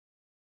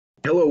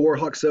Hello,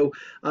 Warhawk. So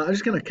I'm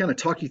just going to kind of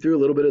talk you through a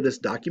little bit of this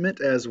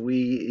document as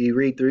we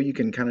read through. You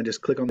can kind of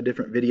just click on the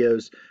different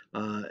videos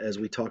as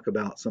we talk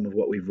about some of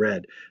what we've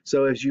read.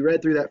 So as you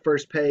read through that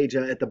first page,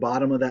 at the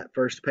bottom of that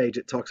first page,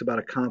 it talks about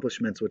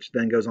accomplishments, which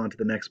then goes on to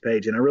the next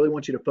page. And I really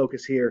want you to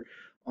focus here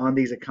on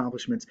these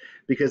accomplishments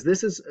because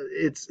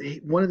it's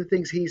one of the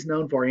things he's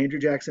known for. Andrew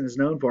Jackson is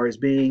known for is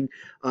being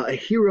a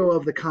hero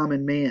of the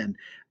common man.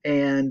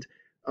 And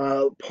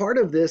part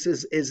of this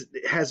is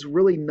has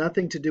really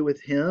nothing to do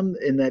with him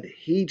in that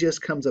he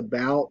just comes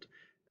about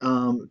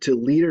to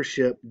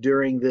leadership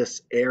during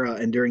this era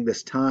and during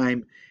this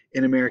time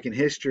in American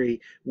history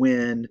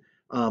when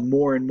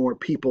more and more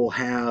people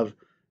have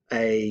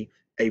a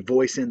a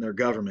voice in their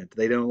government.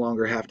 They no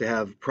longer have to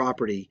have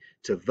property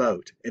to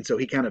vote. And so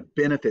he kind of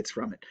benefits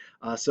from it.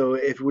 So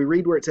if we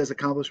read where it says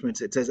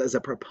accomplishments, it says, as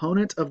a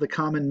proponent of the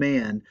common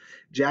man,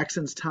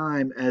 Jackson's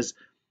time as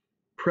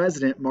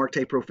president marked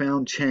a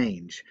profound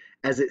change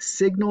as it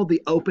signaled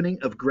the opening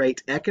of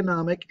great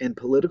economic and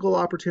political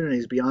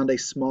opportunities beyond a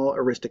small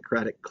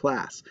aristocratic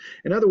class.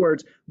 In other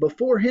words,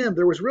 before him,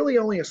 there was really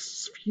only a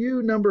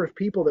few number of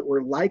people that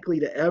were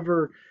likely to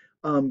ever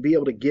be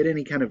able to get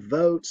any kind of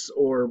votes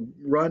or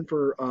run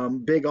for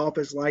big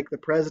office like the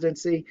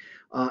presidency.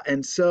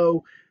 And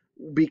so,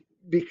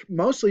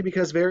 mostly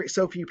because very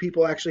so few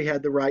people actually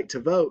had the right to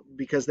vote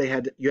because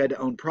you had to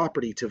own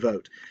property to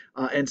vote.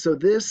 And so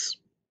this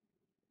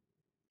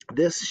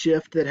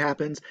shift that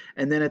happens,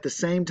 and then at the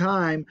same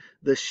time,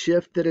 the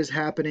shift that is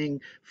happening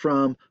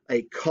from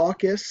a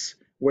caucus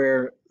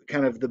where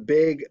kind of the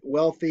big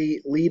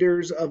wealthy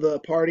leaders of the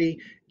party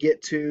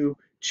get to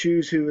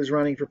choose who is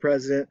running for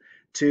president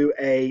to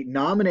a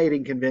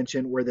nominating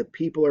convention where the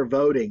people are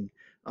voting,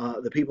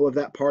 the people of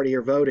that party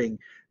are voting.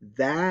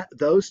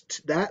 Those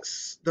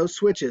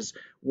switches,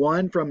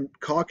 one from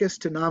caucus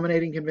to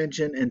nominating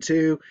convention, and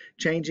two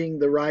changing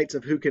the rights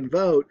of who can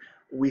vote,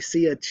 we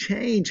see a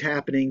change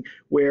happening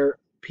where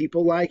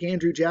people like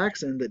Andrew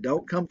Jackson that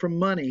don't come from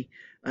money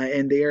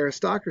and the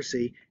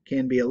aristocracy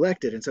can be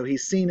elected. And so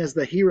he's seen as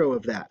the hero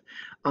of that.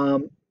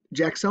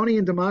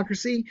 Jacksonian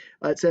democracy,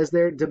 it says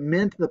there,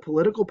 meant the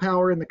political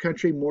power in the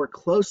country more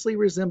closely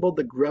resembled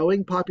the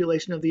growing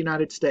population of the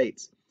United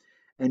States.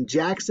 And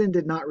Jackson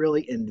did not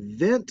really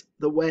invent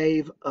the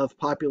wave of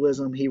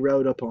populism he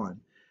rode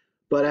upon,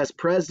 but as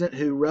president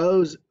who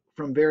rose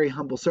from very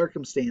humble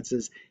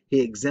circumstances,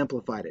 he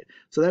exemplified it.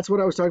 So that's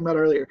what I was talking about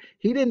earlier.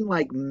 He didn't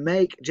like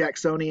make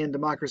Jacksonian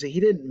democracy.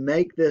 He didn't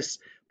make this.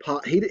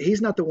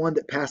 He's not the one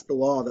that passed the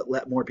law that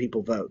let more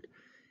people vote.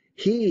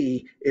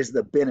 He is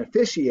the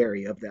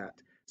beneficiary of that.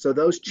 So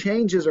those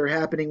changes are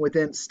happening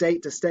within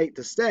state to state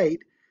to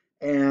state,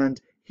 and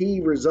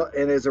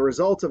and as a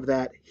result of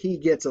that, he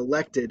gets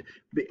elected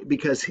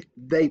because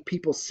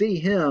people see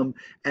him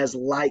as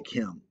like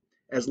him,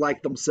 as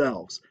like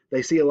themselves.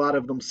 They see a lot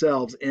of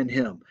themselves in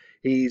him.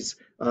 He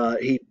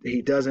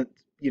doesn't,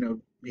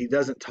 he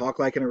doesn't talk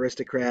like an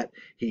aristocrat.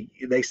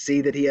 They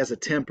see that he has a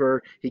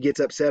temper. He gets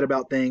upset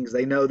about things.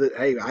 They know that,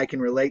 hey, I can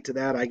relate to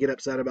that. I get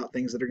upset about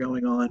things that are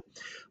going on.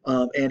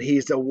 And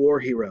he's a war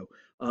hero.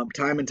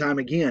 Time and time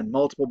again,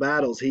 multiple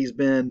battles, he's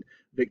been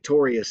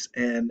victorious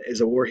and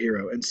is a war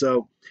hero. And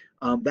so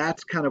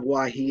that's kind of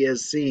why he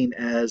is seen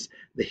as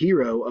the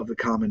hero of the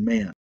common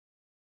man.